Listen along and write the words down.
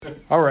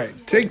All right,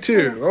 take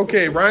two.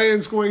 Okay,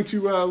 Ryan's going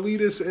to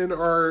lead us in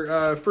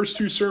our first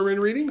two sermon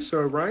readings.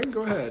 So, Ryan,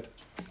 go ahead.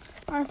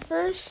 Our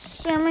first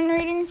sermon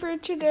reading for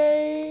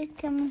today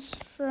comes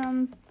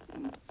from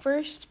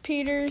 1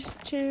 Peter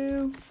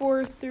 2,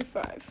 4 through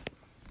 5.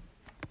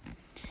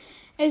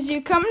 As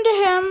you come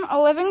to him, a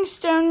living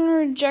stone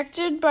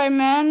rejected by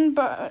men,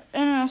 but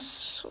in a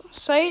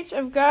sight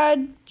of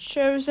God,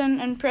 chosen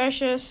and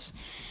precious,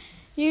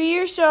 you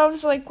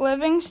yourselves, like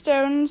living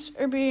stones,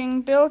 are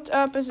being built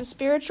up as a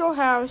spiritual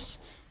house,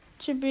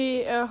 to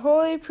be a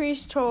holy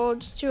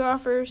priesthood, to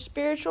offer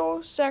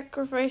spiritual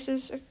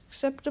sacrifices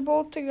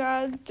acceptable to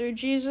God through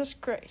Jesus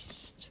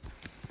Christ.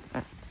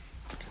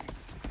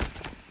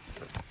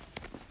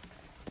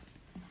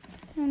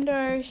 And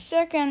our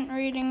second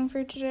reading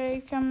for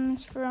today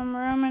comes from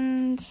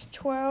Romans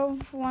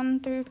 12, 1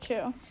 through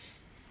 2.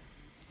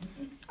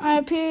 I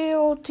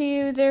appeal to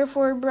you,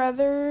 therefore,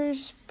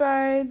 brothers,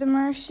 by the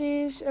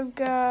mercies of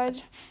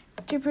God,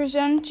 to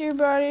present your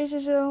bodies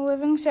as a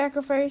living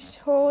sacrifice,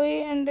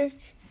 holy and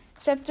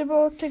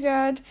acceptable to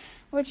God,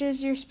 which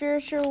is your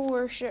spiritual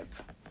worship.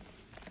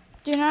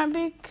 Do not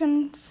be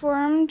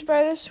conformed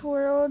by this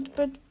world,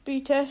 but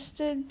be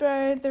tested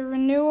by the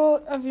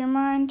renewal of your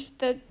mind,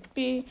 that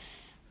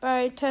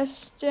by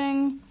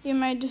testing you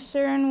may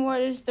discern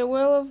what is the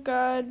will of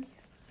God,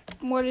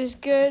 what is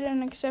good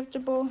and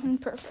acceptable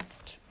and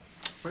perfect.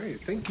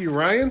 Great. Thank you,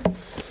 Ryan.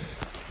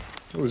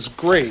 That was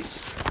great.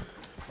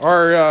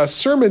 Our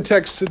sermon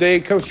text today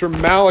comes from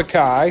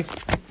Malachi.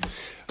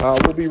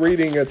 We'll be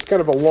reading, it's kind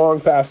of a long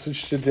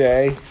passage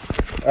today.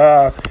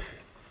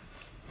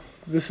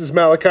 This is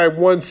Malachi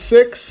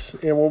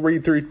 1:6, and we'll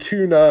read through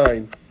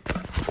 2:9.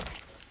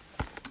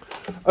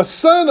 A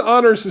son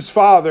honors his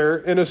father,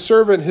 and a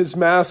servant his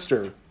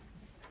master.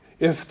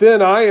 If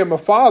then I am a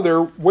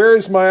father, where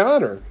is my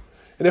honor?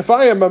 And if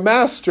I am a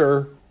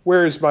master,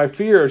 where is my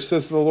fear,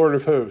 says the Lord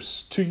of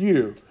hosts, to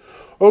you,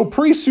 O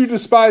priests who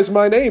despise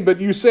my name?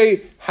 But you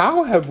say,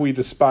 how have we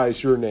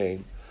despised your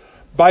name?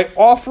 By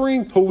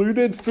offering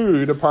polluted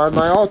food upon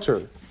my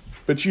altar.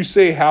 But you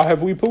say, how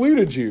have we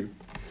polluted you?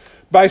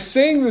 By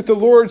saying that the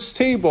Lord's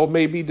table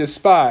may be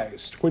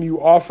despised, when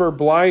you offer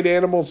blind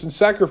animals in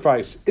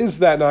sacrifice. Is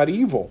that not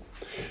evil?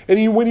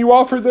 And when you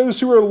offer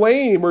those who are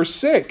lame or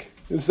sick,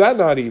 is that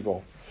not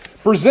evil?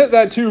 Present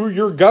that to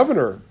your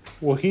governor.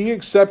 Will he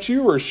accept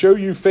you or show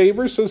you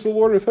favor, says the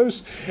Lord of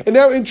hosts? And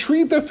now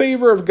entreat the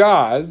favor of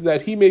God,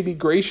 that he may be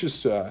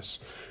gracious to us.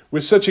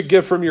 With such a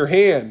gift from your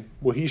hand,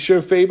 will he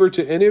show favor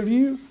to any of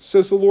you,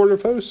 says the Lord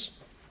of hosts?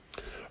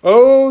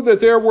 Oh,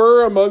 that there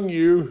were among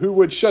you who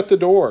would shut the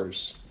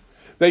doors,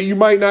 that you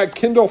might not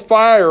kindle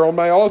fire on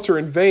my altar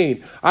in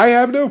vain. I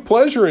have no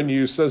pleasure in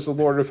you, says the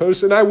Lord of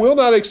hosts, and I will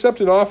not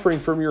accept an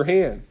offering from your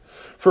hand.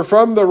 For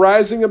from the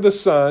rising of the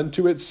sun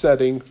to its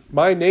setting,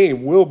 my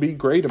name will be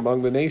great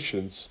among the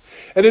nations.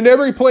 And in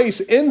every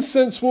place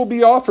incense will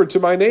be offered to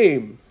my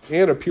name,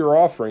 and a pure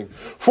offering.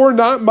 For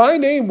not my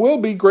name will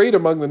be great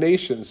among the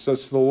nations,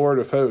 says the Lord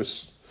of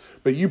hosts.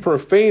 But you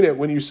profane it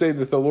when you say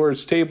that the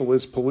Lord's table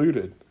is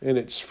polluted, and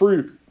its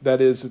fruit,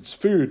 that is, its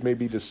food, may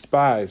be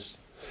despised.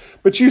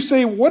 But you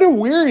say, what a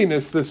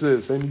weariness this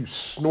is, and you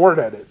snort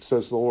at it,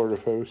 says the Lord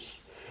of hosts.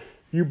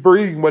 You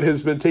bring what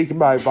has been taken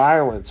by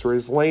violence, or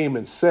is lame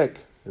and sick,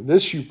 and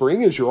this you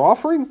bring as your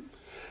offering?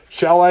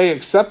 Shall I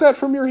accept that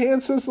from your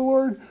hand, says the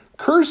Lord?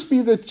 Cursed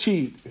be the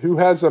cheat who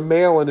has a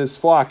male in his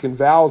flock and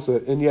vows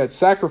it, and yet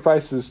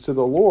sacrifices to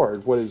the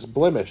Lord what is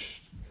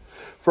blemished.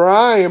 For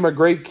I am a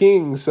great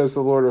king, says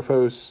the Lord of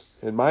hosts,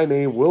 and my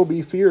name will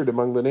be feared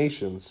among the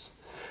nations.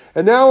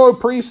 And now, O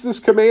priest, this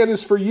command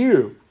is for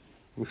you.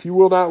 If you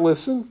will not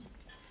listen,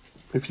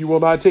 if you will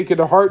not take it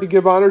to heart to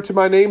give honor to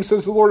my name,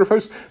 says the Lord of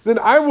hosts, then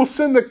I will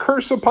send the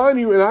curse upon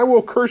you, and I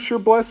will curse your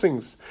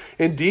blessings.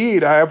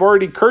 Indeed, I have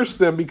already cursed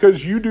them,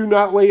 because you do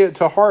not lay it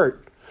to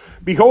heart.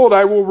 Behold,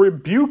 I will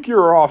rebuke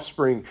your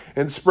offspring,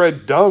 and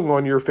spread dung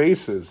on your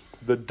faces,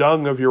 the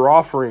dung of your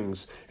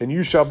offerings, and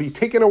you shall be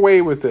taken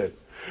away with it.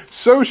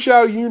 So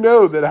shall you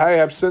know that I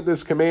have sent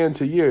this command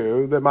to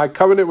you, that my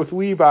covenant with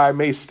Levi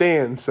may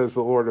stand, says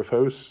the Lord of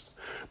hosts.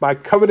 My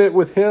covenant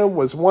with him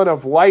was one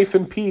of life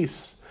and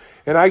peace,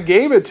 and I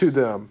gave it to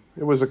them.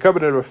 It was a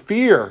covenant of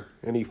fear,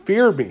 and he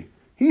feared me.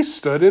 He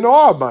stood in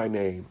awe of my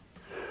name.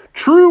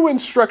 True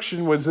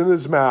instruction was in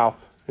his mouth,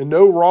 and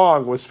no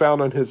wrong was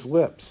found on his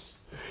lips.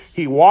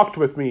 He walked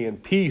with me in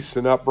peace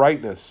and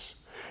uprightness,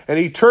 and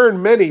he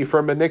turned many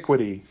from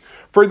iniquity.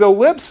 For the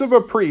lips of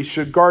a priest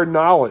should guard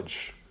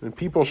knowledge, and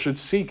people should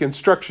seek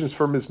instructions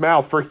from his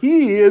mouth, for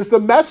he is the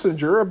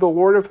messenger of the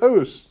Lord of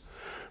hosts.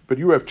 But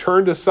you have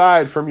turned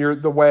aside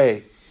from the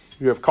way.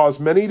 You have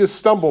caused many to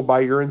stumble by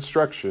your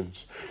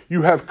instructions.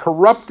 You have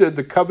corrupted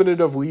the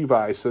covenant of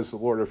Levi, says the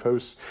Lord of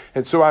hosts.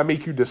 And so I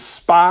make you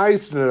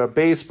despised and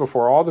abased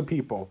before all the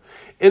people,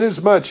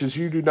 inasmuch as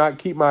you do not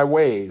keep my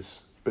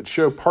ways, but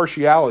show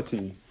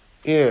partiality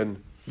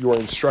in your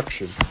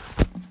instruction.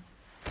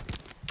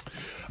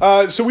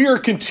 So we are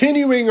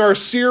continuing our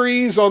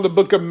series on the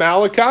book of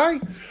Malachi.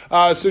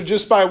 So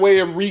just by way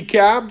of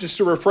recap, just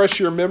to refresh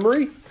your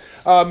memory,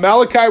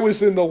 Malachi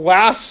was in the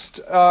last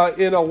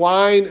in a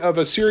line of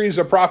a series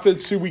of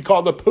prophets who we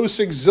call the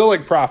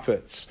post-exilic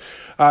prophets.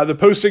 The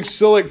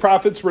post-exilic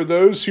prophets were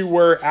those who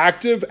were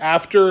active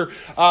after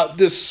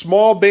this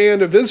small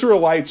band of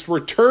Israelites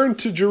returned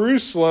to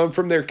Jerusalem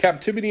from their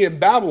captivity in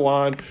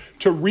Babylon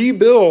to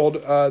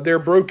rebuild their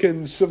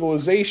broken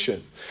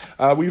civilization.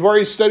 We've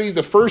already studied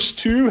the first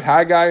two,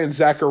 Haggai and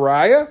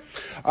Zechariah.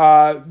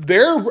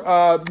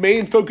 Their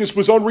main focus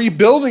was on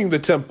rebuilding the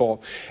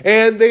temple.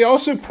 And they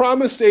also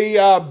promised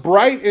a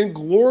bright and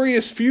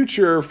glorious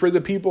future for the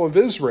people of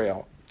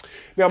Israel.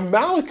 Now,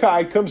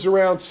 Malachi comes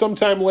around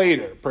sometime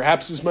later,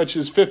 perhaps as much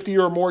as 50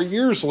 or more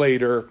years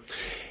later,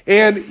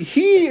 and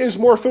he is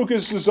more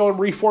focused on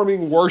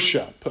reforming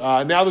worship.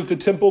 Now that the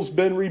temple's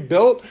been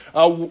rebuilt,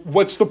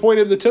 what's the point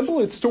of the temple?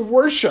 It's to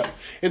worship.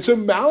 And so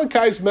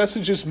Malachi's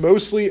message is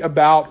mostly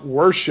about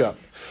worship.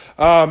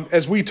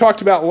 As we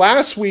talked about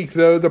last week,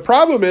 though, the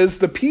problem is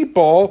the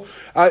people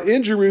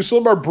in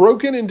Jerusalem are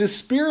broken and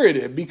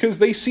dispirited because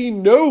they see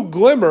no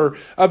glimmer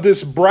of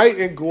this bright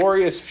and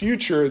glorious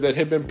future that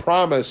had been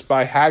promised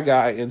by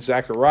Haggai and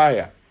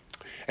Zechariah.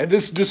 And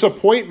this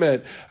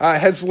disappointment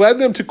has led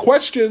them to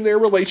question their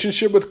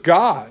relationship with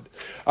God.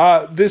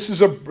 They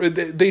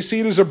see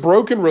it as a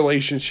broken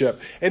relationship,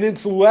 and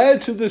it's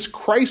led to this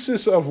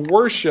crisis of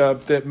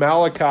worship that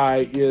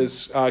Malachi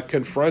is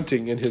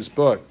confronting in his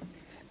book.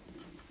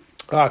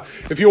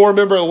 If you'll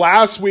remember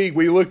last week,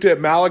 we looked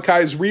at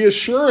Malachi's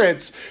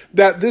reassurance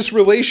that this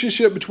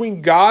relationship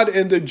between God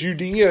and the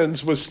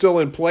Judeans was still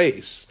in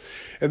place.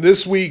 And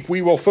this week,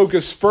 we will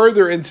focus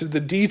further into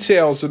the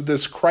details of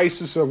this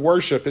crisis of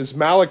worship as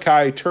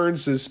Malachi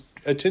turns his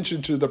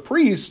attention to the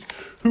priests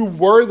who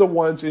were the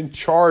ones in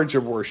charge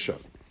of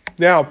worship.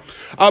 Now,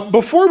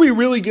 before we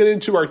really get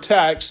into our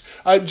text,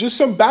 just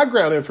some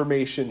background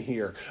information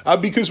here,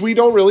 because we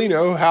don't really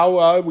know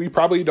how, we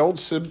probably don't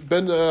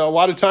spend a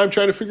lot of time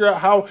trying to figure out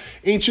how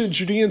ancient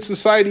Judean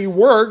society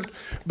worked,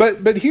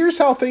 but here's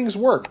how things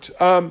worked.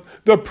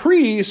 The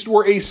priests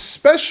were a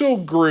special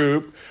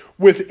group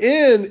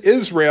within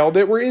Israel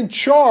that were in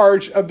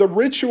charge of the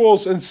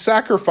rituals and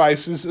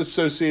sacrifices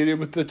associated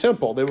with the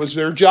temple. That was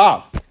their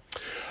job.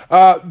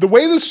 The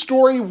way the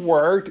story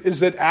worked is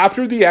that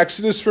after the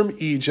Exodus from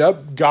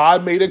Egypt,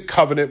 God made a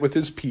covenant with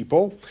his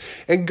people,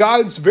 and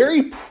God's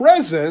very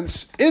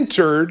presence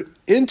entered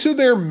into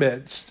their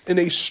midst in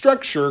a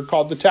structure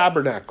called the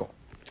tabernacle.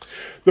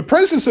 The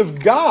presence of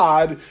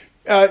God,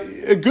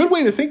 a good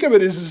way to think of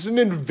it is an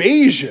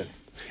invasion.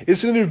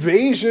 It's an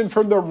invasion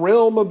from the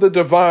realm of the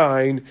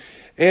divine.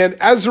 And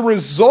as a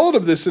result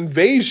of this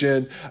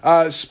invasion,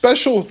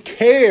 special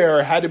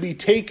care had to be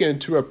taken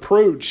to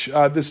approach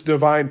this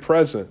divine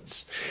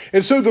presence.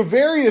 And so the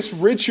various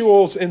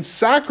rituals and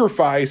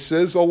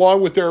sacrifices,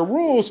 along with their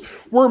rules,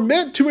 were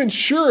meant to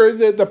ensure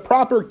that the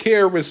proper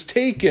care was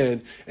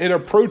taken in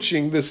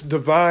approaching this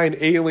divine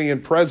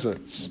alien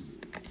presence.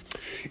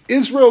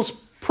 Israel's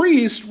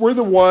priests were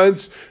the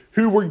ones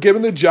who were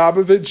given the job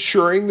of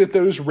ensuring that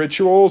those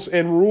rituals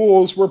and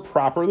rules were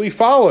properly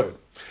followed.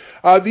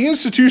 The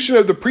institution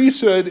of the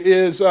priesthood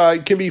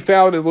can be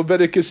found in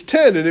Leviticus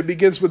 10, and it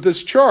begins with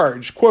this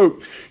charge,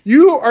 quote,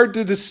 "You are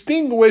to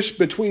distinguish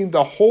between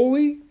the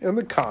holy and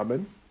the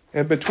common,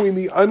 and between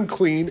the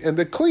unclean and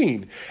the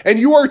clean. And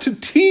you are to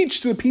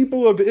teach the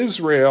people of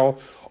Israel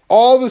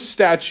all the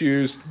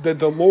statutes that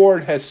the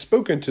Lord has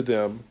spoken to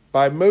them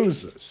by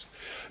Moses."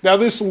 Now,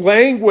 this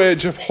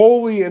language of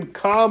holy and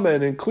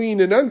common and clean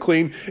and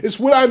unclean is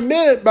what I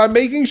meant by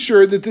making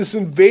sure that this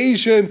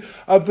invasion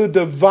of the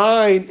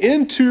divine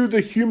into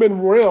the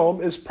human realm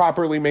is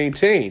properly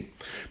maintained.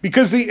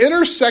 Because the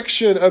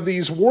intersection of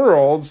these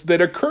worlds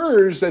that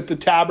occurs at the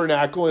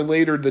tabernacle and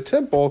later the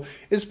temple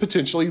is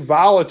potentially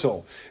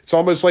volatile. It's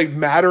almost like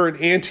matter and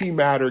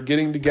antimatter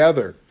getting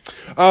together.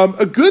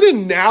 A good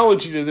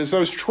analogy to this, I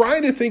was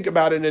trying to think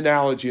about an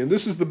analogy, and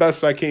this is the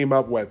best I came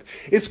up with.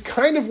 It's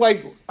kind of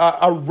like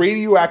a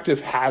radioactive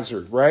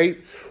hazard, right?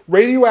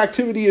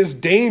 Radioactivity is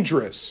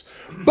dangerous,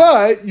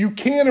 but you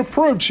can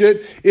approach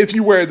it if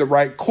you wear the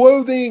right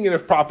clothing and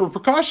if proper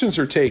precautions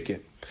are taken.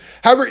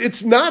 However,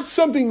 it's not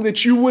something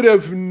that you would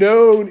have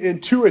known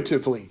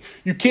intuitively.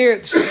 You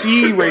can't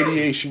see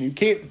radiation. You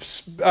can't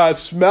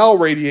smell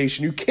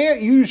radiation. You can't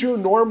use your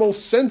normal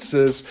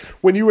senses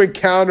when you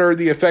encounter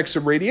the effects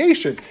of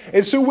radiation.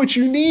 And so what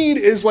you need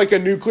is like a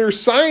nuclear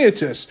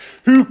scientist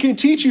who can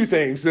teach you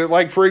things that,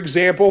 like, for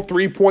example,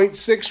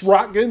 3.6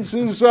 Roentgens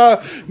is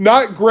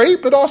not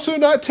great, but also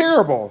not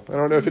terrible. I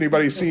don't know if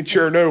anybody's seen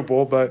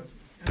Chernobyl, but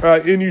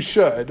and you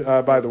should,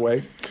 by the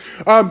way.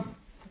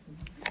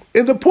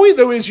 And the point,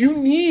 though, is you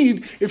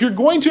need, if you're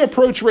going to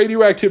approach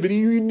radioactivity,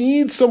 you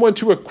need someone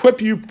to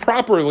equip you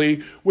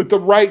properly with the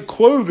right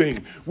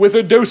clothing, with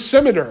a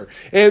dosimeter,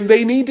 and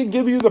they need to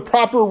give you the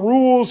proper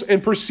rules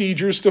and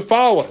procedures to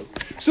follow.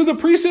 So the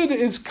priesthood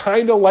is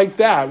kind of like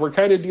that. We're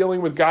kind of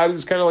dealing with God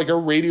as kind of like a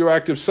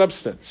radioactive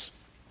substance.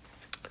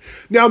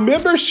 Now,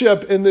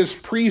 membership in this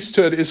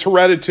priesthood is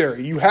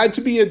hereditary. You had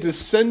to be a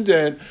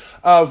descendant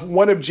of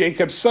one of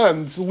Jacob's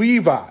sons,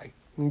 Levi.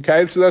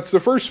 Okay, so that's the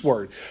first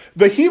word.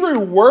 The Hebrew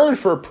word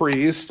for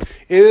priest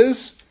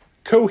is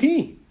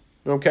Kohen.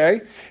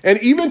 Okay, and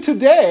even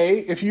today,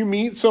 if you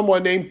meet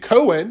someone named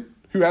Cohen,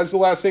 who has the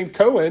last name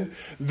Cohen,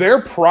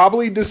 they're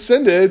probably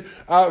descended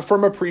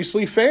from a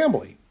priestly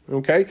family.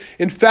 Okay.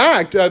 In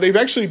fact, they've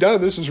actually done,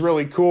 this is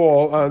really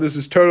cool. This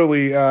is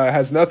totally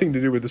has nothing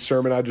to do with the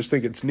sermon. I just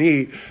think it's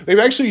neat. They've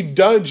actually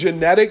done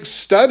genetic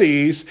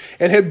studies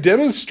and have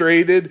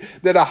demonstrated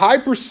that a high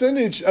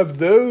percentage of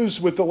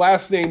those with the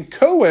last name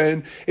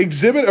Cohen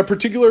exhibit a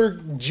particular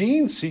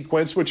gene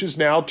sequence, which is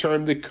now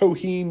termed the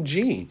Cohen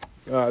gene.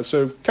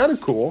 So kind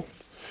of cool.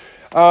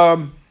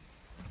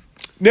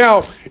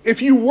 Now,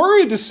 if you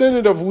were a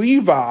descendant of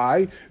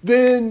Levi,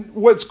 then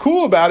what's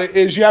cool about it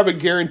is you have a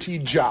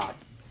guaranteed job.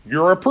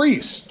 You're a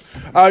priest.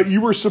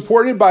 You were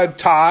supported by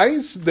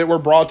tithes that were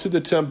brought to the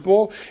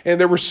temple,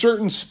 and there were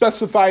certain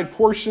specified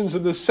portions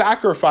of the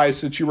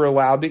sacrifice that you were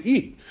allowed to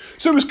eat.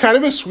 So it was kind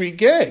of a sweet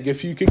gig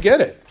if you could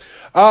get it.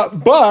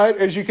 But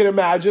as you can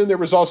imagine, there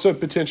was also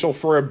potential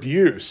for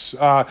abuse.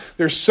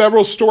 There's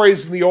several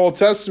stories in the Old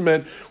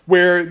Testament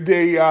where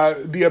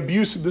the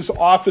abuse of this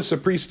office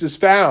of priest is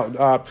found.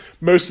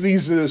 Most of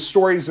these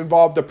stories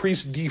involve the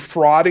priest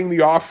defrauding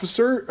the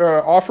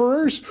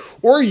offerers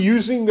or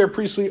using their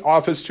priestly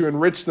office to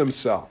enrich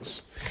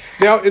themselves.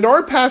 Now, in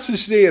our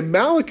passage today in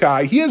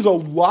Malachi, he has a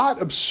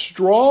lot of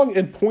strong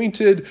and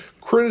pointed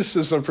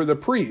criticism for the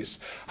priest.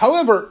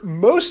 However,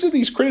 most of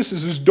these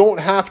criticisms don't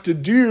have to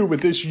do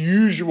with this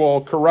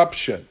usual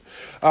corruption,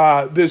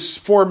 this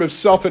form of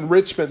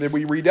self-enrichment that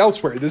we read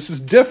elsewhere. This is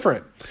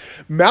different.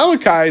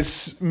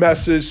 Malachi's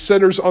message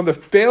centers on the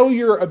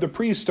failure of the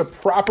priests to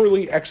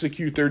properly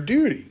execute their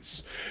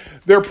duties.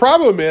 Their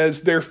problem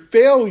is their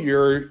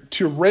failure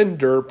to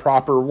render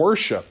proper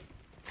worship.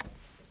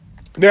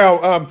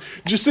 Now,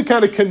 just to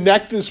kind of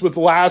connect this with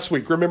last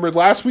week, remember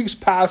last week's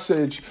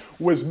passage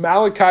was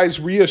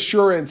Malachi's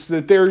reassurance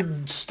that there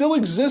still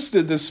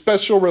existed this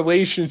special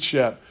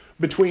relationship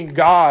between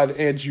God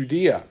and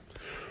Judea.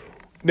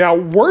 Now,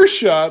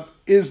 worship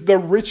is the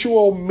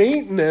ritual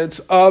maintenance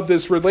of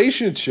this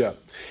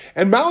relationship.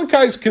 And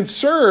Malachi's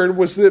concern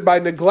was that by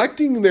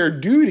neglecting their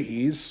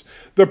duties,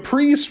 the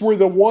priests were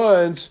the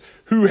ones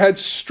who had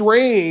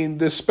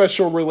strained this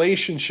special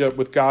relationship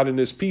with God and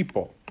his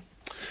people.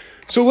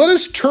 So let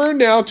us turn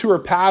now to our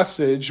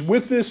passage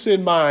with this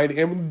in mind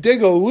and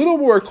dig a little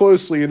more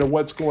closely into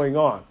what's going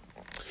on.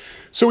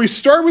 So we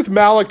start with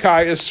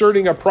Malachi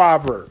asserting a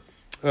proverb.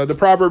 The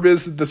proverb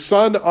is that the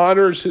son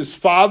honors his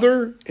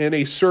father and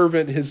a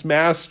servant his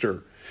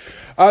master.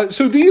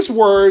 So these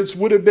words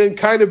would have been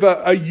kind of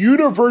a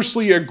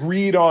universally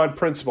agreed on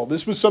principle.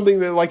 This was something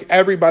that like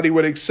everybody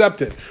would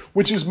accept it,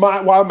 which is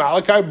why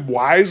Malachi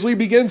wisely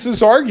begins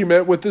his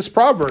argument with this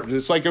proverb.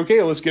 It's like,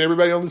 okay, let's get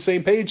everybody on the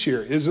same page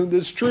here. Isn't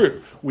this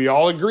true? We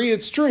all agree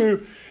it's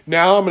true.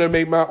 Now I'm going to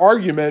make my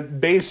argument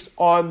based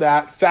on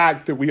that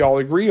fact that we all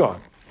agree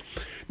on.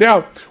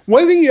 Now,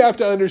 one thing you have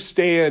to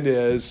understand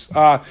is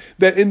that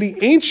in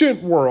the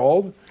ancient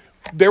world,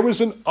 there was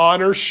an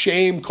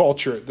honor-shame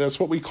culture. That's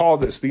what we call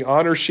this, the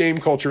honor-shame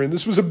culture. And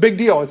this was a big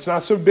deal. It's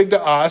not so big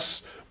to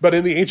us, but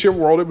in the ancient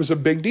world, it was a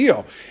big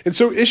deal. And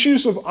so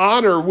issues of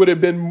honor would have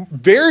been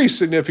very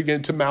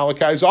significant to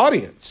Malachi's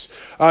audience.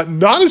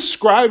 Not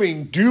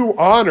ascribing due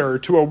honor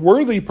to a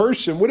worthy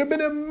person would have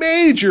been a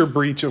major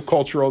breach of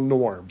cultural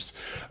norms.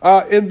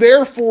 And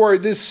therefore,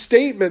 this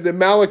statement that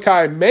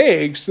Malachi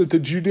makes that the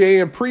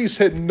Judean priests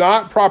had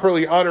not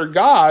properly honored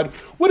God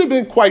would have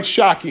been quite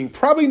shocking.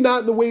 Probably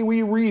not in the way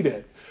we read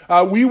it.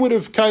 We would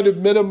have kind of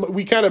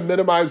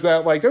minimized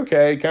that, like,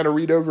 okay, kind of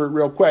read over it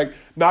real quick.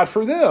 Not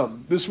for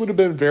them. This would have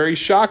been very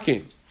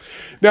shocking.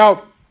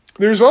 Now,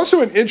 there's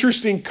also an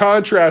interesting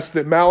contrast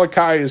that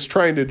Malachi is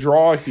trying to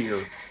draw here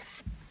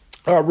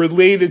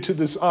related to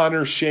this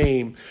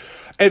honor-shame.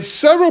 At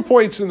several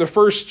points in the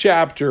first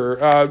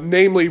chapter,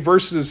 namely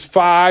verses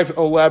 5,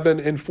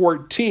 11, and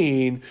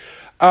 14,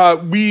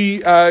 we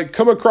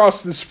come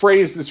across this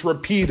phrase that's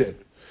repeated.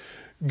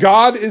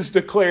 God is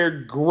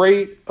declared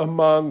great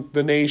among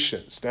the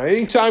nations. Now,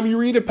 anytime you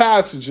read a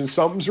passage and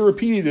something's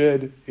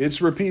repeated,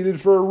 it's repeated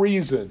for a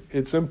reason.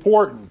 It's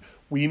important.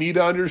 We need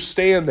to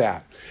understand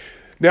that.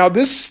 Now,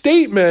 this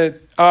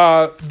statement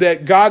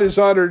that God is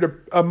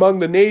honored among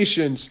the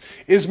nations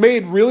is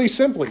made really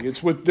simply.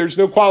 There's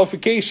no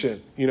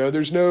qualification.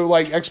 There's no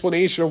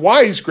explanation of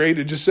why he's great.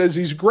 It just says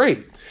he's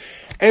great.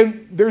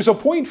 And there's a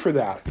point for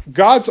that.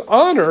 God's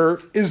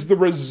honor is the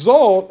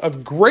result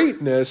of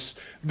greatness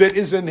that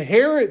is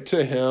inherent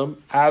to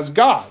him as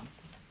God.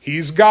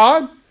 He's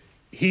God.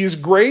 He's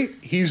great.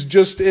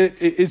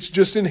 It's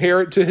just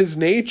inherent to his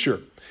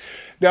nature.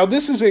 Now,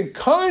 this is in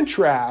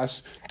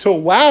contrast to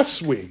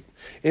last week,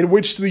 in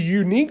which the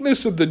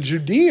uniqueness of the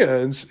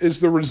Judeans is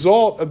the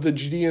result of the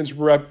Judeans'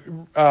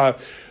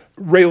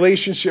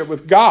 relationship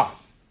with God.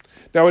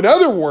 Now, in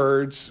other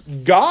words,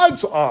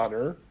 God's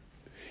honor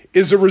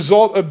is a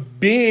result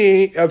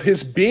of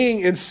his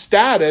being in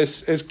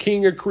status as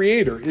king and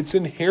creator. It's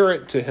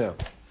inherent to him.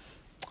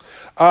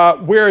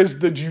 Whereas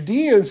the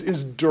Judeans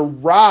is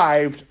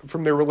derived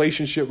from their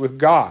relationship with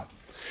God.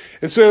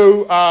 And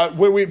so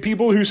when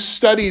people who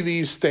study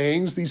these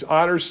things, these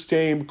honor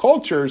shame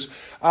cultures,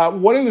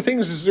 one of the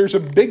things is there's a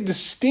big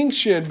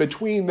distinction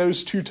between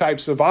those two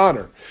types of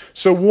honor.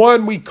 So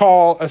one we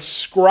call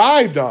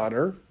ascribed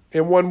honor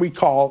and one we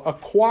call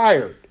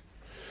acquired.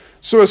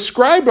 So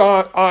ascribed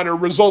honor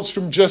results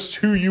from just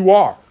who you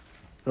are,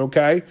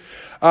 okay?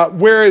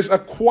 Whereas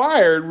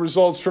acquired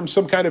results from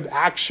some kind of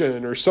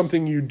action or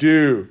something you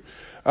do,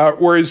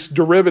 or is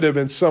derivative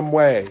in some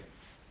way.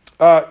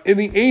 In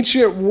the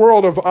ancient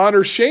world of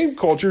honor-shame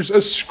cultures,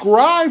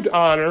 ascribed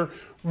honor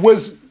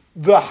was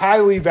the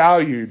highly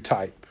valued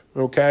type,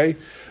 okay?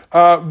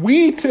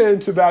 We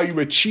tend to value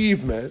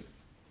achievement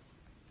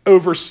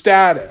over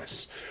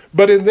status.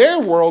 But in their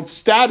world,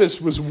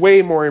 status was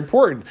way more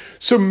important.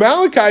 So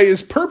Malachi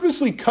is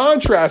purposely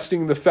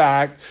contrasting the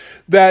fact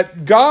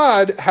that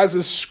God has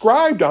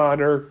ascribed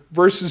honor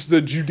versus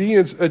the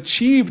Judeans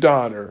achieved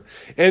honor.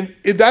 And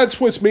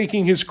that's what's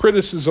making his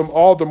criticism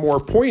all the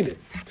more pointed.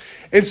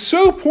 And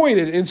so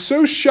pointed and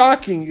so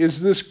shocking is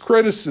this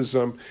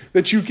criticism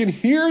that you can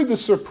hear the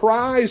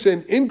surprise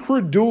and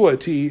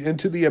incredulity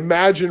into the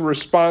imagined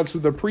response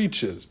of the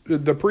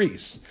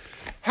priests.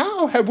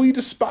 How have we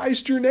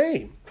despised your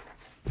name?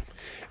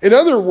 In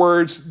other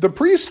words, the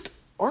priests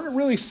aren't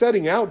really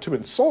setting out to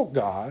insult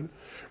God.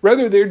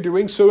 Rather, they're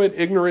doing so in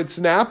ignorance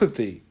and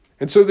apathy.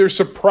 And so they're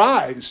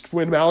surprised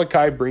when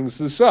Malachi brings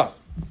this up.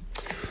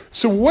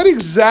 So what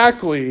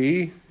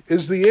exactly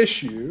is the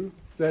issue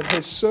that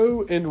has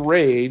so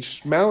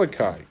enraged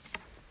Malachi?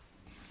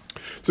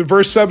 So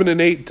verse 7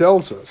 and 8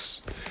 tells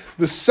us,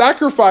 the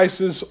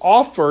sacrifices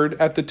offered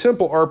at the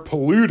temple are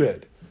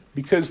polluted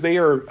because they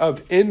are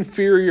of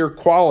inferior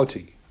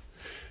quality.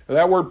 Now,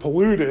 that word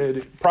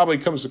polluted probably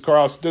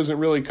doesn't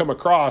really come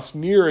across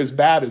near as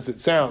bad as it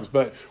sounds.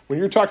 But when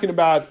you're talking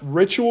about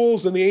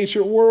rituals in the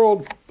ancient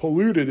world,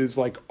 polluted is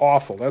like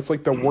awful. That's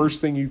like the worst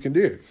thing you can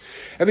do.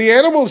 And the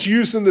animals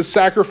used in the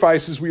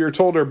sacrifices, we are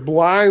told, are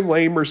blind,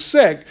 lame, or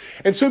sick.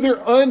 And so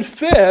they're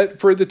unfit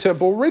for the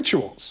temple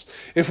rituals.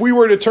 If we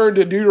were to turn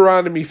to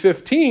Deuteronomy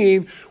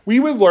 15, we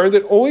would learn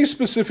that only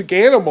specific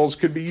animals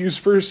could be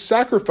used for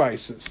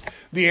sacrifices.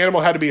 The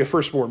animal had to be a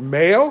firstborn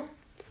male.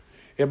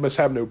 It must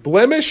have no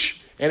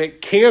blemish, and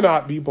it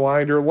cannot be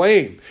blind or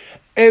lame.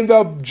 And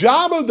the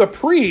job of the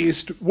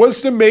priest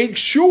was to make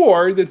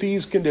sure that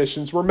these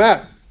conditions were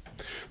met.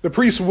 The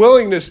priest's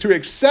willingness to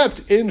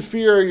accept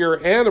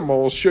inferior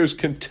animals shows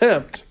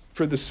contempt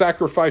for the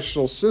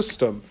sacrificial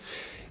system,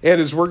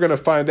 and as we're going to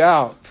find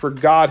out, for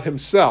God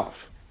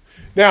himself.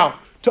 Now,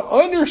 to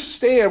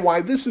understand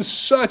why this is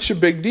such a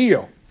big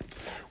deal,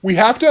 we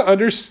have to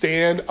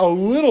understand a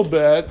little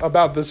bit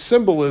about the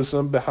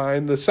symbolism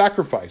behind the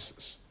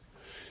sacrifices.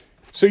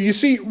 So you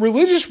see,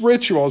 religious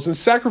rituals and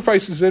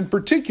sacrifices in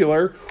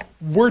particular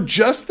were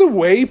just the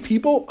way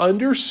people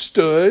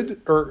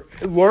understood or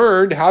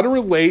learned how to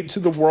relate to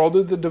the world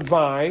of the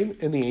divine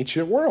in the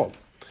ancient world.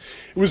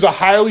 It was a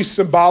highly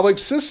symbolic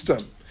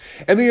system.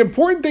 And the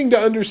important thing to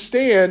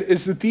understand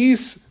is that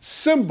these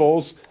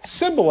symbols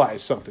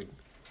symbolize something.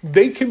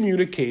 They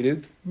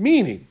communicated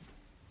meaning.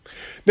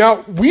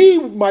 Now, we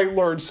might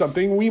learn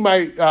something. We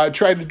might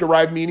try to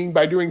derive meaning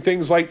by doing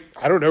things like,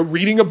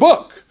 reading a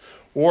book.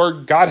 Or,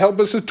 God help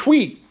us, a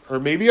tweet, or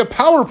maybe a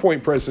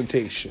PowerPoint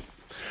presentation.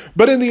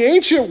 But in the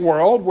ancient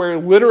world, where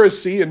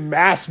literacy and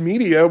mass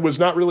media was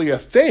not really a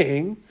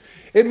thing,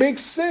 it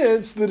makes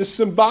sense that a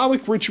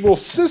symbolic ritual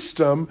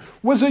system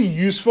was a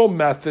useful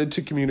method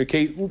to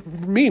communicate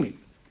meaning.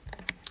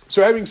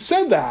 So having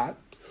said that,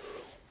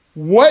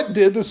 what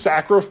did the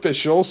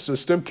sacrificial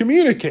system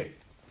communicate?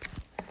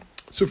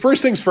 So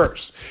first things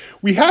first,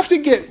 we have to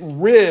get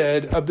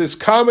rid of this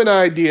common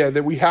idea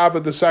that we have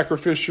of the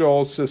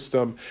sacrificial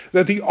system,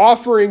 that the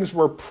offerings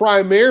were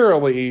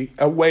primarily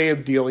a way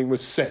of dealing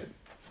with sin.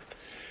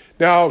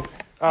 Now,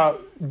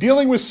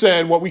 dealing with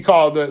sin, what we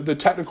call the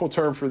technical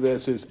term for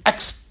this is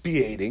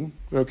expiating,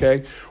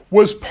 okay,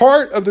 was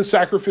part of the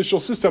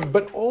sacrificial system,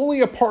 but only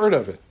a part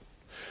of it.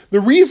 The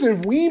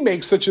reason we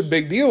make such a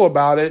big deal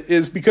about it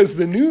is because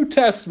the New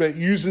Testament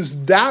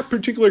uses that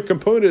particular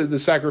component of the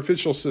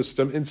sacrificial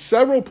system in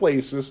several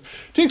places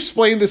to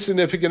explain the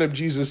significance of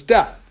Jesus'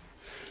 death.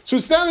 So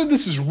it's not that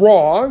this is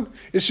wrong,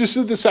 it's just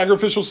that the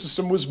sacrificial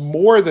system was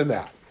more than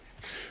that.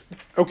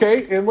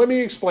 Okay, and let me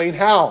explain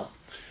how.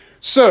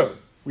 So,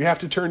 we have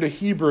to turn to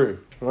Hebrew.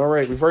 All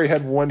right, we've already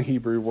had one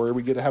Hebrew word.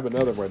 We get to have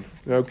another one,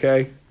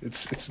 okay?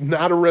 It's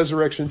not a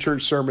Resurrection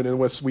Church sermon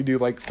unless we do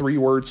like 3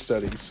 word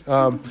studies.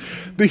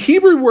 The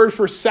Hebrew word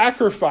for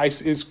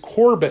sacrifice is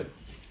korban,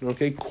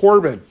 okay?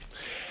 Korban.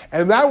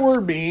 And that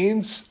word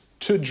means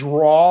to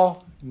draw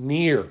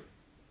near.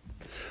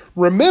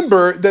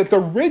 Remember that the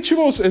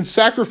rituals and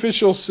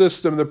sacrificial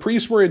system the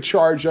priests were in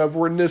charge of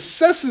were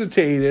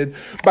necessitated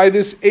by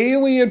this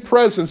alien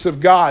presence of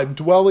God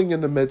dwelling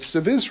in the midst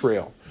of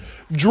Israel.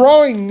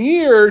 Drawing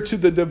near to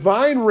the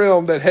divine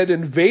realm that had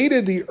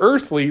invaded the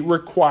earthly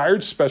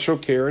required special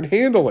care and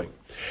handling.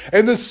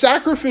 And the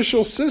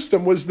sacrificial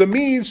system was the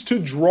means to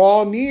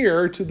draw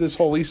near to this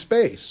holy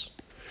space.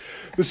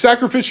 The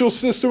sacrificial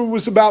system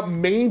was about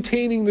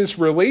maintaining this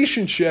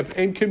relationship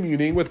and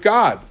communing with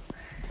God.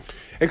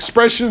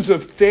 Expressions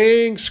of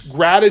thanks,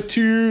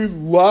 gratitude,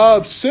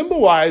 love,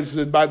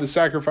 symbolized by the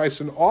sacrifice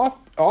and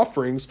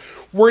offerings,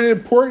 were an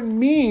important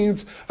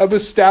means of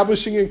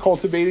establishing and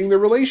cultivating the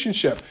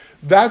relationship.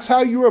 That's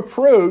how you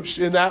approached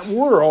in that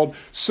world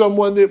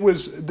someone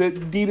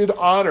that needed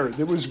honor,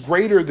 that was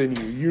greater than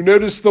you. You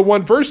notice the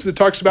one verse that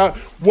talks about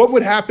what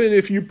would happen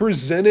if you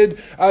presented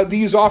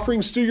these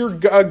offerings to your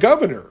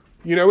governor,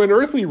 an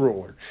earthly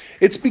ruler.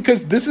 It's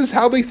because this is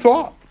how they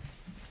thought.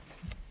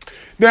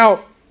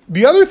 Now,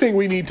 the other thing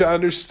we need to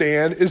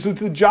understand is that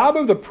the job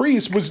of the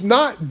priest was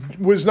not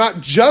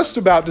just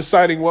about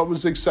deciding what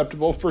was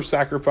acceptable for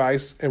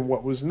sacrifice and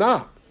what was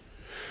not.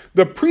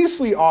 The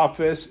priestly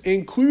office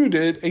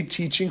included a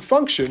teaching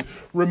function.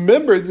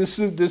 Remember, this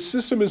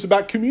system is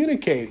about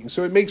communicating,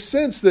 so it makes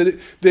sense that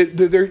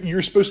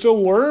you're supposed to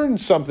learn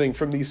something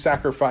from these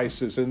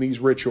sacrifices and these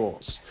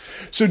rituals.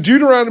 So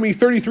Deuteronomy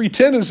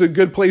 33:10 is a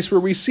good place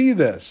where we see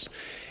this.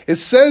 It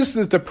says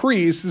that the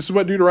priests, this is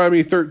what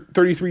Deuteronomy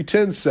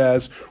 33:10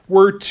 says,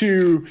 were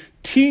to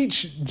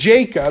teach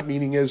Jacob,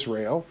 meaning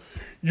Israel,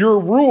 your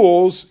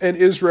rules, and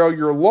Israel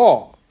your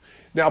law.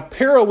 Now,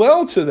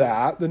 parallel to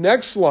that, the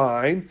next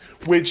line,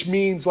 which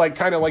means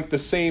kind of like the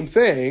same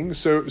thing,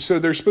 so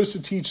they're supposed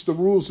to teach the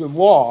rules and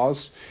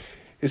laws,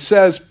 it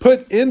says,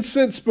 put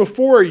incense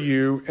before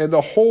you and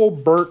the whole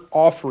burnt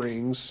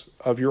offerings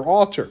of your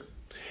altar.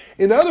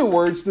 In other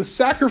words, the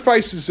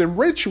sacrifices and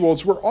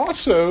rituals were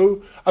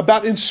also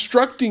about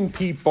instructing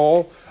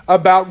people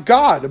about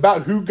God,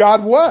 about who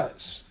God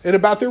was, and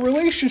about their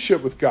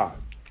relationship with God.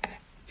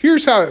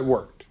 Here's how it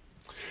worked.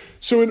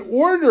 So in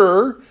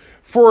order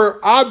for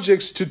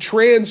objects to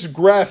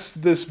transgress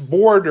this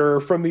border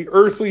from the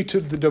earthly to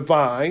the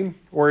divine,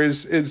 or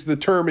as the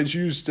term is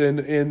used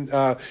in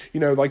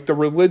like the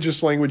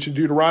religious language in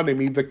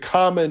Deuteronomy, the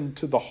common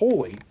to the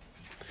holy,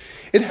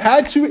 it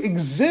had to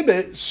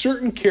exhibit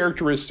certain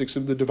characteristics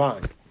of the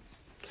divine.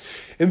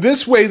 In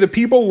this way, the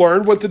people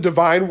learned what the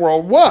divine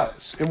world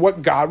was and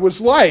what God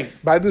was like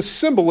by the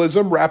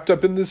symbolism wrapped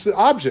up in these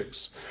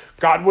objects.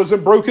 God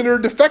wasn't broken or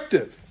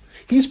defective.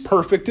 He's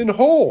perfect and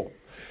whole.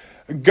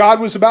 God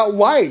was about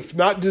life,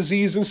 not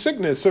disease and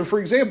sickness. So, for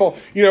example,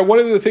 one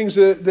of the things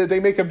that they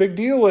make a big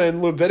deal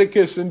in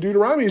Leviticus and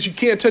Deuteronomy is you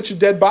can't touch a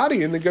dead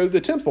body and then go to the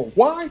temple.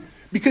 Why?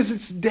 Because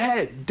it's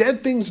dead.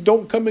 Dead things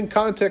don't come in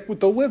contact with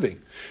the living.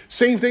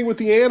 Same thing with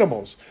the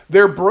animals.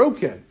 They're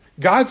broken.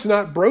 God's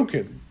not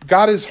broken.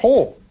 God is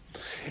whole.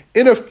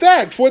 In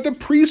effect, what the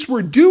priests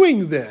were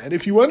doing then,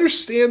 if you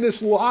understand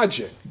this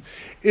logic,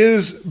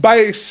 is by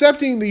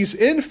accepting these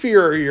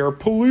inferior,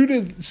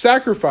 polluted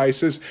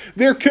sacrifices,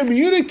 they're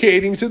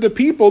communicating to the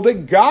people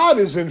that God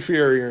is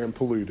inferior and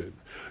polluted.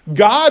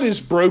 God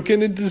is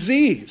broken and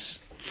diseased.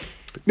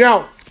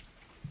 Now,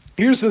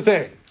 here's the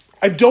thing.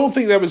 I don't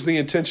think that was the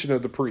intention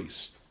of the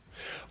priest.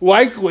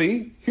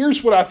 Likely,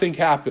 here's what I think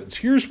happens.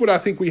 Here's what I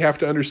think we have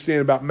to understand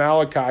about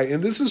Malachi,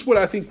 and this is what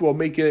I think will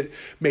make it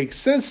make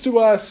sense to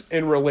us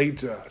and relate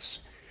to us.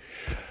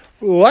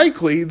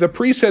 Likely, the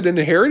priests had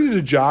inherited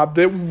a job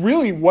that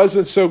really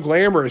wasn't so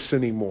glamorous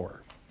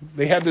anymore.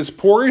 They had this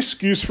poor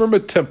excuse from a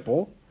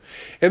temple,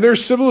 and their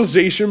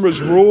civilization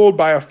was ruled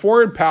by a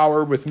foreign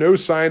power with no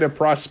sign of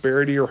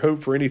prosperity or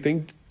hope for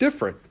anything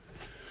different.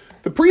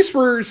 The priests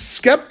were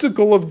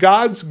skeptical of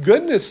God's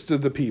goodness to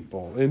the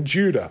people in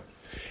Judah,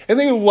 and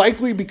they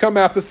likely become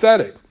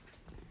apathetic.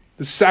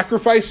 The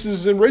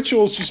sacrifices and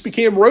rituals just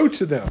became rote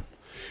to them.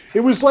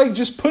 It was like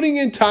just putting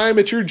in time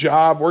at your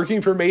job,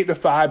 working from 8 to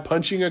 5,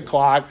 punching a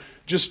clock,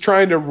 just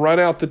trying to run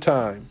out the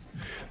time.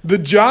 The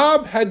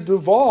job had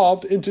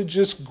devolved into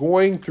just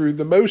going through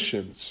the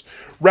motions,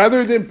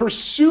 rather than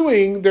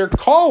pursuing their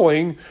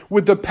calling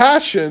with the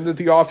passion that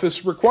the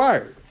office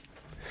required.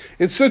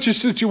 In such a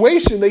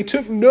situation, they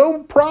took no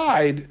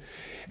pride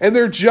in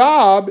their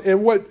job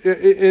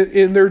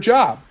in their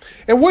job.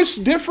 And what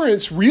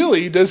difference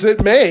really does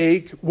it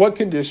make what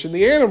condition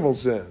the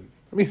animal's in?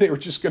 I mean, they were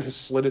just going to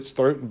slit its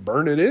throat and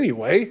burn it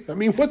anyway. I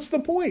mean, what's the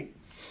point?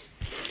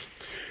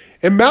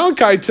 And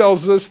Malachi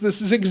tells us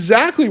this is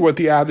exactly what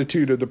the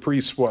attitude of the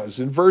priest was.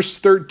 In verse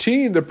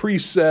 13, the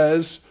priest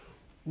says,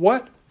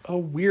 "What a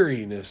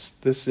weariness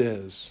this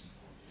is."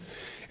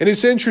 And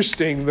it's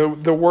interesting,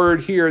 the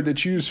word here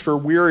that's used for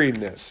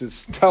weariness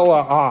is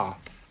tela'ah.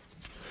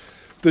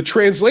 The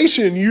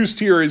translation used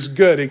here is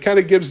good. It kind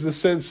of gives the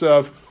sense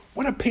of,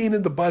 what a pain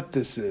in the butt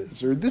this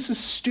is, or this is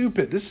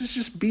stupid, this is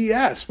just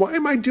BS, why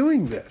am I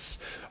doing this?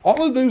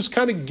 All of those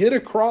kind of get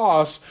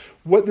across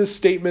what this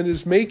statement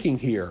is making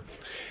here.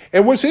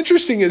 And what's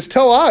interesting is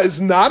tela'ah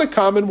is not a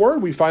common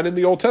word we find in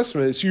the Old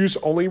Testament. It's used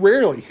only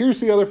rarely.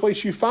 Here's the other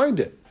place you find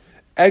it.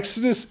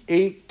 Exodus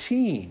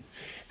 18.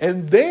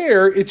 And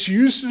there it's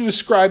used to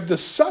describe the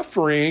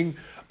suffering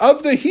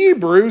of the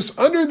Hebrews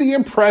under the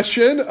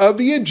oppression of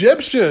the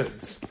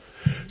Egyptians.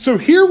 So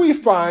here we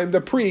find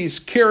the priests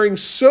caring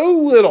so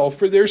little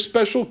for their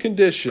special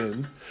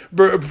condition,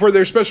 for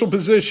their special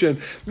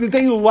position, that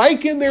they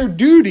liken their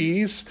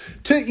duties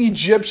to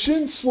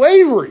Egyptian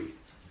slavery.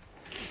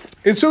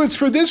 And so it's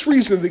for this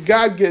reason that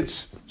God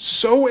gets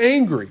so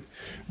angry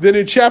that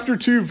in chapter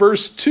 2,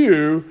 verse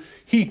 2,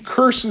 he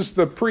curses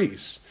the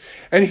priests.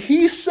 And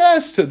he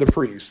says to the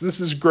priests,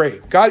 this is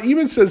great. God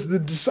even says the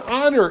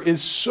dishonor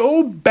is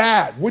so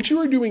bad. What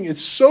you are doing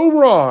is so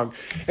wrong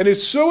and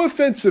it's so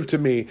offensive to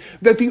me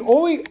that the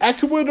only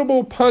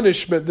equitable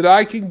punishment that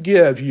I can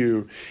give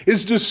you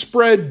is to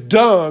spread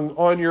dung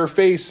on your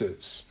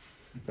faces.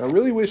 I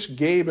really wish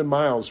Gabe and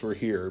Miles were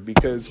here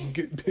because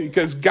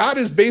God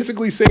is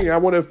basically saying, I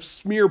want to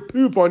smear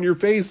poop on your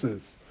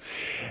faces.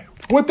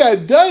 What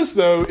that does,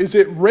 though, is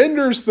it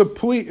renders the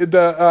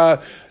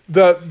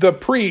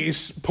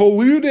priest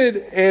polluted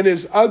and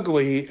as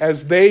ugly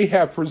as they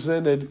have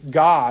presented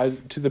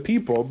God to the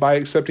people by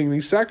accepting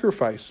these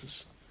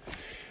sacrifices.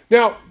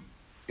 Now,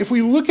 if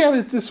we look at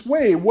it this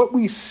way, what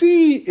we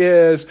see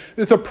is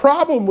that the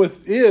problem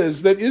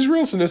is that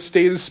Israel's in a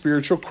state of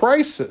spiritual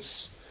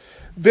crisis.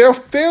 Their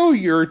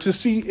failure to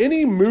see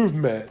any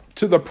movement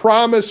to the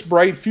promised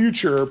bright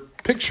future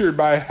pictured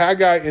by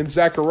Haggai and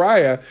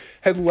Zechariah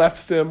had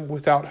left them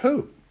without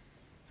hope.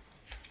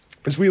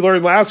 As we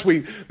learned last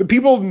week, the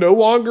people no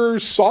longer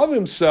saw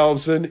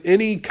themselves in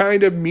any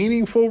kind of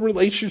meaningful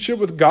relationship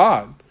with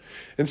God.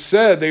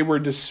 Instead, they were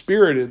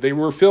dispirited. They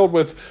were filled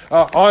with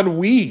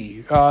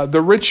ennui.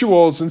 The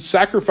rituals and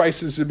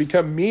sacrifices had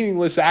become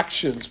meaningless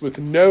actions with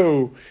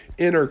no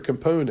inner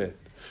component.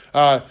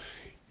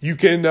 You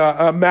can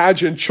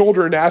imagine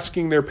children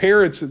asking their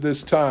parents at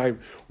this time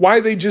why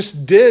they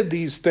just did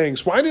these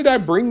things. Why did I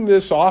bring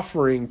this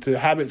offering to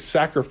have it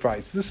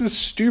sacrificed? This is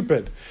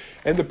stupid.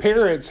 And the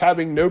parents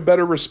having no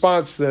better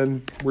response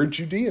than, we're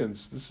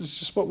Judeans. This is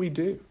just what we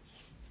do.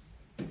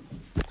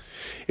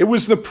 It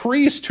was the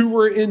priests who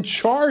were in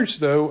charge,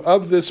 though,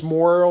 of this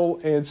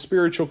moral and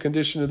spiritual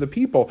condition of the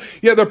people.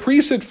 Yet the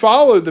priests had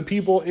followed the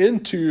people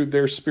into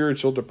their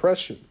spiritual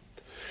depression.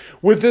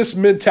 With this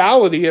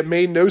mentality, it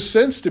made no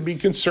sense to be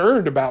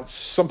concerned about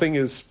something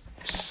as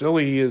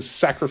silly as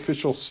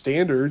sacrificial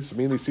standards. I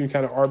mean, they seem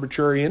kind of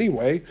arbitrary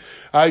anyway.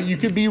 You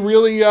could be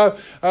really,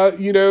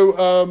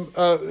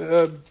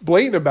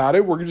 blatant about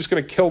it. We're just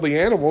going to kill the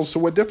animals, so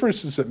what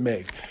difference does it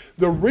make?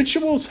 The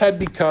rituals had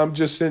become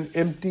just an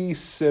empty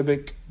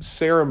civic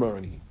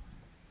ceremony.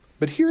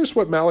 But here's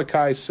what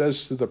Malachi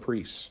says to the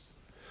priests.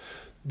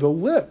 The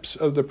lips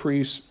of the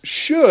priest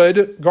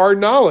should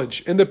guard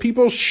knowledge, and the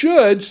people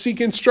should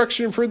seek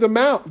instruction from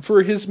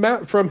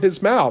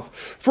his mouth,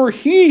 for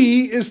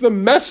he is the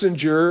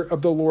messenger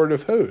of the Lord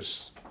of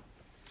hosts.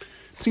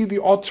 See, the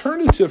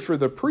alternative for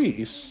the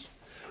priests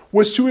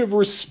was to have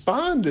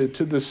responded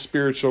to this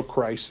spiritual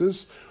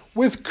crisis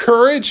with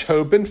courage,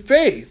 hope, and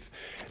faith.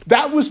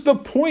 That was the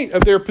point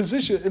of their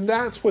position, and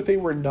that's what they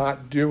were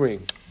not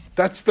doing.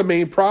 That's the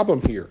main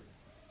problem here.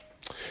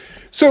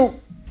 So,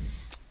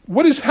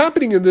 what is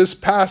happening in this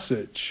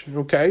passage?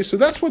 Okay, so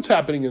that's what's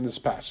happening in this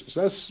passage.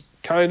 That's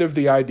kind of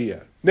the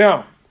idea.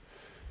 Now,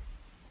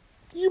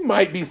 you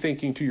might be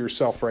thinking to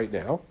yourself right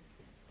now,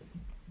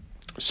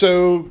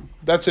 so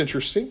that's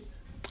interesting.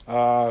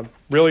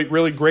 Really,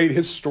 really great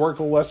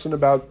historical lesson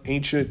about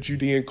ancient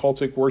Judean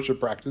cultic worship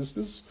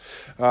practices.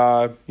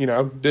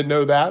 Didn't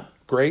know that.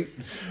 Great.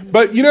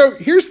 But,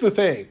 here's the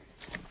thing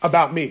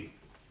about me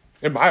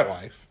in my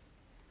life.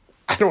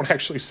 I don't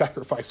actually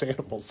sacrifice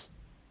animals.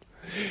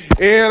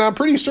 And I'm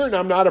pretty certain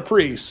I'm not a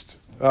priest.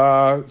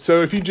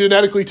 So if you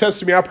genetically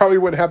tested me, I probably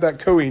wouldn't have that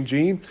Cohen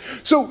gene.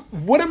 So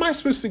what am I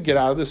supposed to get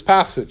out of this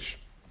passage?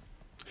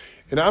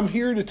 And I'm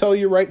here to tell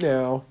you right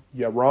now,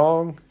 you're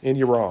wrong and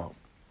you're wrong.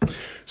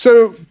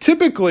 So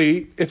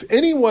typically, if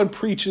anyone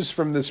preaches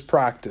from this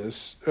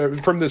passage,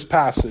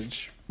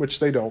 which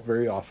they don't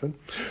very often,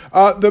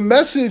 the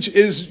message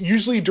is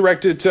usually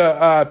directed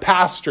to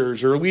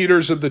pastors or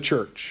leaders of the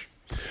church.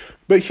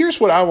 But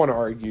here's what I want to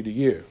argue to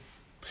you.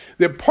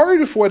 That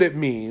part of what it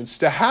means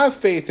to have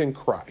faith in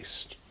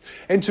Christ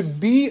and to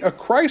be a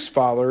Christ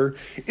follower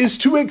is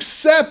to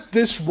accept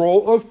this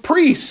role of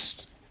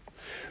priest.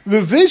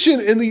 The vision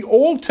in the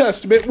Old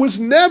Testament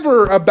was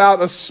never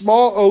about a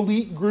small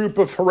elite group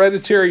of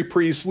hereditary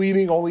priests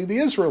leading only the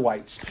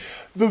Israelites.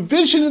 The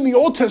vision in the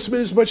Old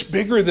Testament is much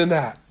bigger than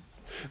that.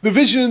 The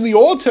vision in the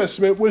Old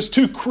Testament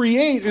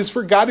is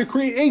for God to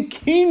create a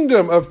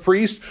kingdom of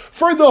priests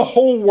for the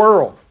whole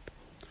world.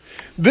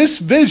 This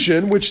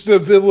vision, which the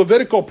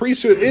Levitical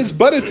priesthood is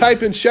but a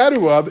type and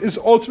shadow of, is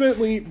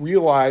ultimately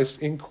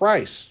realized in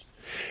Christ.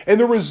 And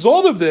the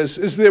result of this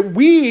is that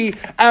we,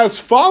 as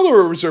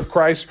followers of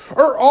Christ,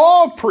 are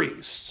all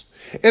priests.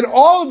 And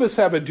all of us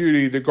have a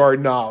duty to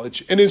guard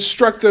knowledge and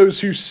instruct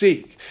those who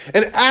seek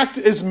and act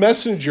as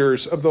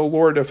messengers of the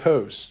Lord of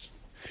hosts.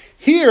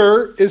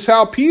 Here is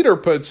how Peter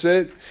puts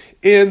it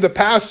in the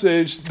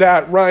passage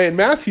that Ryan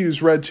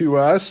Matthews read to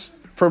us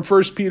from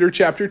 1 Peter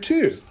chapter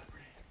 2.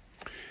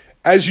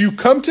 As you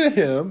come to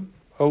him,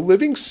 a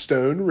living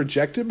stone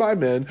rejected by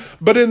men,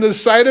 but in the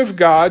sight of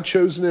God,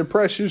 chosen and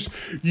precious,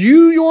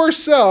 you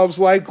yourselves,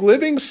 like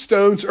living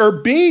stones, are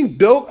being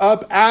built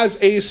up as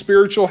a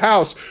spiritual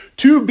house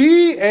to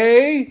be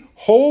a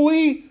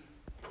holy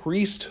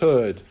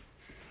priesthood,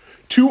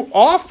 to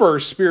offer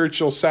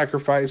spiritual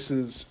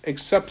sacrifices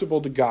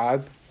acceptable to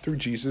God through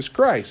Jesus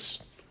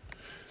Christ.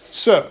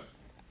 So,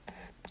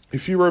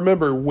 if you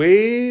remember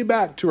way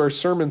back to our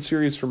sermon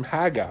series from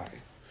Haggai,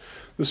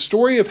 the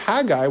story of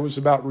Haggai was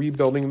about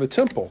rebuilding the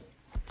temple.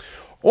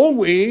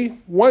 Only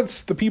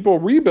once the people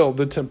rebuilt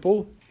the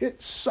temple,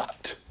 it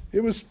sucked.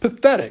 It was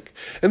pathetic.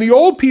 And the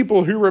old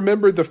people who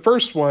remembered the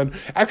first one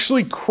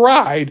actually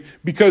cried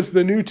because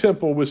the new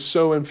temple was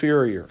so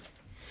inferior.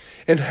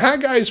 And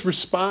Haggai's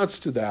response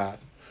to that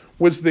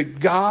was that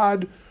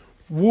God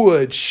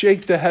would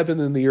shake the heaven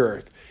and the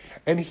earth.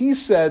 And he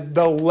said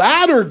the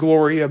latter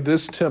glory of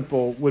this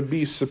temple would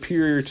be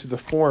superior to the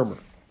former.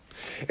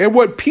 And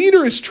what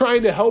Peter is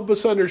trying to help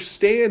us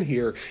understand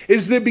here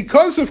is that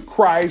because of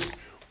Christ,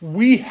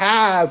 we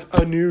have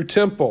a new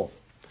temple.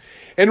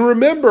 And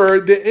remember,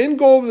 the end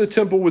goal of the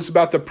temple was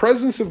about the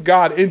presence of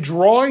God and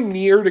drawing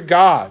near to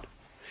God.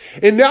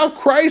 And now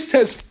Christ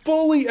has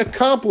fully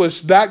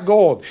accomplished that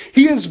goal.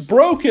 He has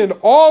broken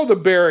all the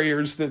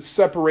barriers that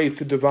separate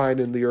the divine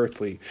and the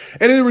earthly.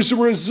 And as a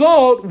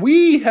result,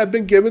 we have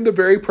been given the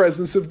very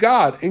presence of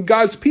God. And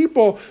God's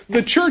people,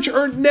 the church,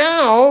 are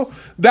now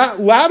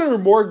that latter,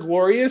 more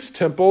glorious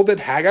temple that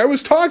Haggai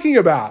was talking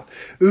about.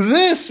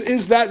 This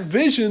is that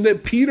vision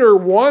that Peter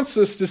wants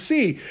us to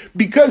see,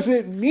 because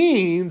it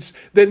means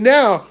that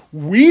now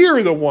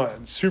we're the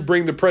ones who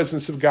bring the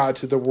presence of God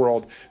to the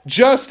world,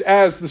 just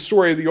as the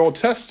story of the Old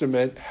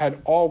Testament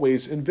had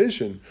always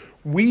envisioned.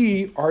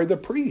 We are the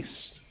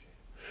priest.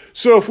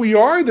 So if we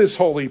are this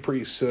holy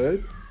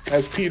priesthood,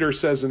 as Peter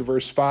says in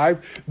verse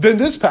 5, then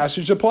this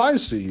passage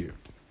applies to you.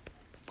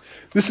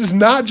 This is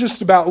not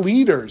just about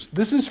leaders.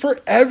 This is for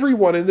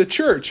everyone in the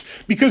church,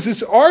 because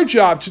it's our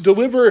job to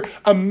deliver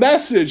a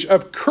message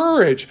of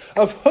courage,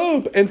 of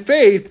hope and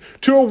faith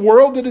to a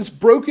world that is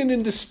broken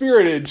and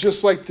dispirited,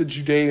 just like the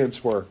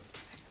Judeans were.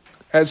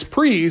 As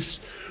priests,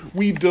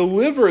 we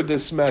deliver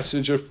this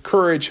message of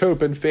courage,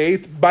 hope, and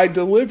faith by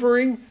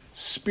delivering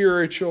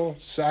spiritual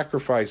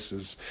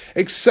sacrifices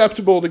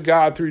acceptable to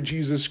God through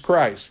Jesus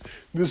Christ.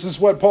 This is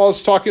what Paul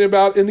is talking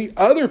about in the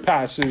other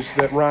passage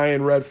that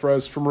Ryan read for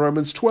us from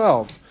Romans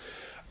 12.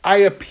 I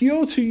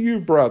appeal to you,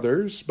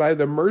 brothers, by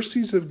the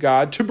mercies of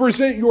God, to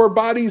present your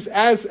bodies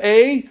as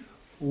a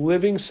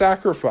living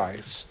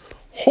sacrifice,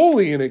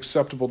 holy and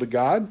acceptable to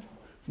God,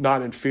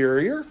 not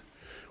inferior,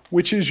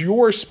 which is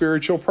your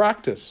spiritual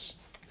practice.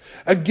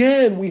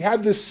 Again, we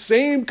have this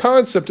same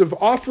concept of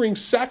offering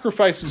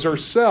sacrifices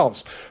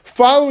ourselves,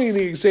 following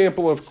the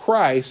example of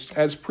Christ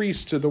as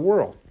priest to the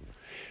world.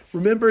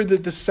 Remember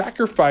that the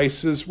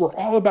sacrifices were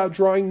all about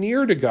drawing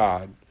near to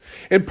God.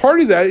 And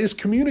part of that is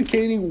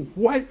communicating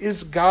what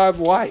is God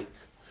like.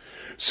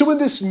 So in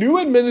this new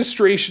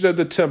administration of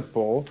the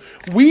temple,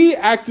 we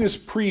act as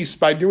priests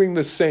by doing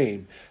the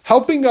same,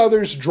 helping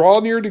others draw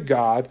near to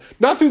God,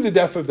 not through the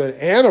death of an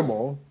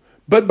animal,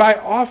 but by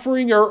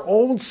offering our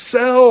own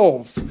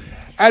selves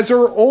as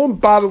our own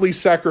bodily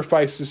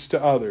sacrifices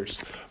to others.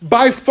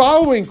 By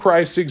following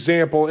Christ's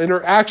example in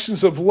our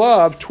actions of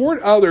love toward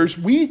others,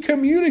 we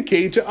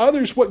communicate to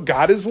others what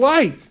God is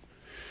like.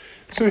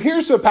 So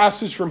here's a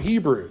passage from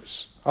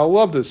Hebrews. I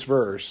love this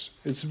verse.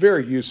 It's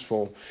very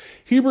useful.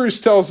 Hebrews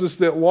tells us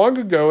that long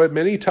ago, at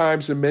many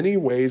times, in many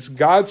ways,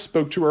 God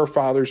spoke to our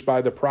fathers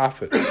by the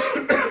prophets.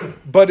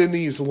 But in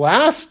these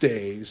last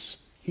days,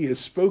 he has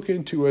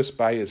spoken to us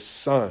by his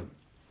Son.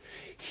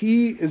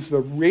 He is the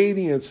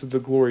radiance of the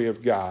glory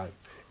of God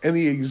and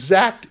the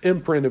exact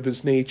imprint of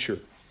his nature.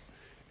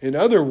 In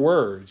other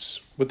words,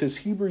 what this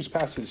Hebrews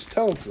passage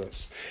tells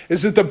us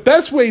is that the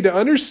best way to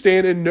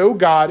understand and know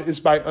God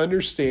is by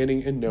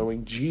understanding and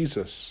knowing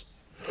Jesus.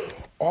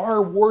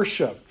 Our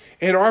worship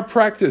and our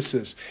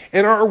practices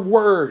and our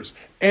words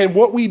and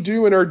what we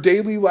do in our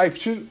daily life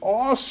should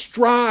all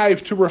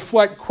strive to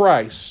reflect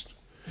Christ,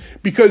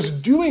 because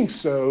doing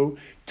so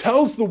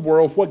tells the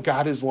world what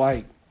God is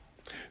like.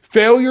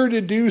 Failure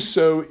to do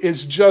so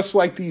is just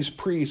like these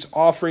priests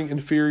offering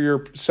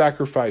inferior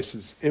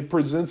sacrifices. It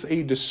presents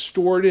a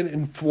distorted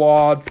and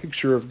flawed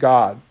picture of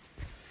God.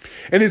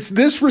 And it's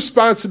this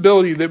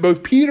responsibility that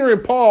both Peter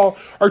and Paul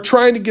are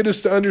trying to get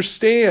us to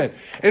understand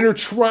and are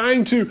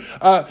trying to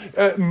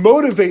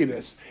motivate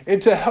us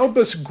and to help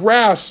us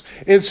grasp,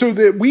 and so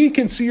that we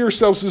can see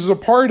ourselves as a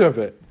part of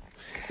it.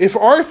 If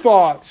our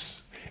thoughts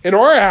and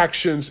our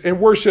actions and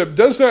worship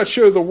does not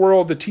show the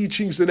world the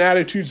teachings and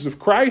attitudes of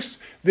Christ,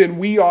 then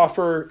we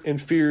offer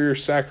inferior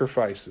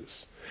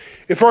sacrifices.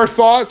 If our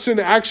thoughts and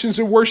actions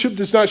and worship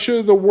does not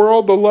show the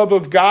world the love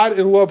of God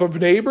and love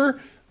of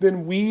neighbor,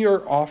 then we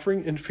are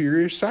offering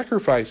inferior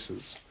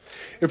sacrifices.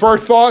 If our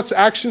thoughts,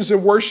 actions,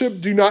 and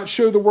worship do not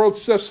show the world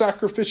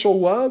self-sacrificial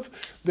love,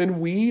 then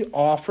we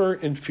offer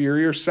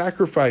inferior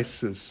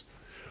sacrifices.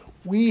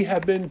 We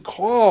have been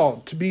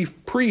called to be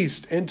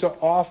priests and to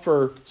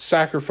offer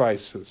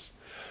sacrifices.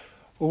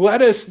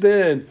 Let us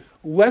then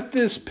Let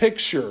this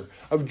picture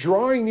of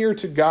drawing near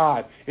to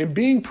God and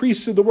being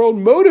priests of the world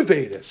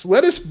motivate us.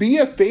 Let us be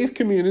a faith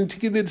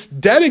community that's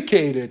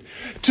dedicated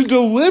to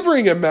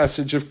delivering a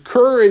message of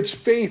courage,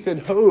 faith,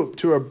 and hope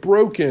to a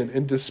broken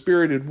and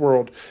dispirited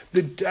world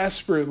that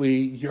desperately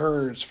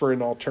yearns for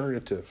an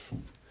alternative.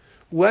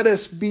 Let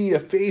us be a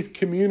faith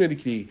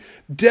community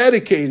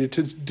dedicated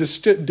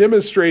to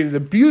demonstrating the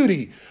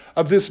beauty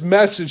of this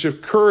message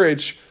of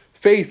courage,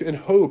 faith, and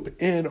hope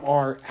in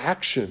our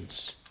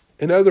actions.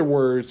 In other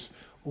words,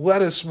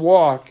 let us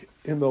walk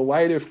in the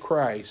light of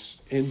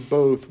Christ in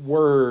both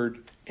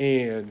word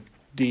and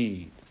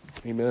deed.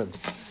 Amen.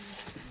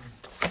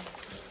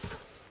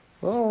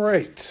 All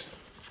right.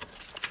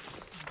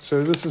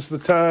 So this is the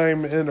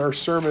time in our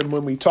sermon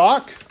when we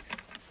talk.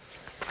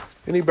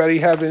 Anybody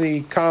have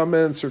any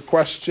comments or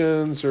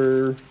questions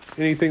or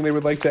anything they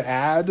would like to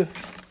add?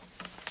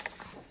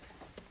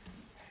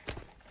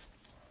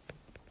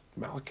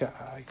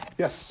 Malachi.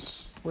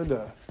 Yes,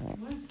 Linda.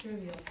 One's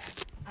trivial.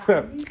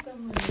 I knew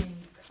someone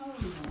named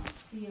Cohn,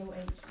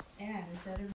 C-O-H-N. Is that a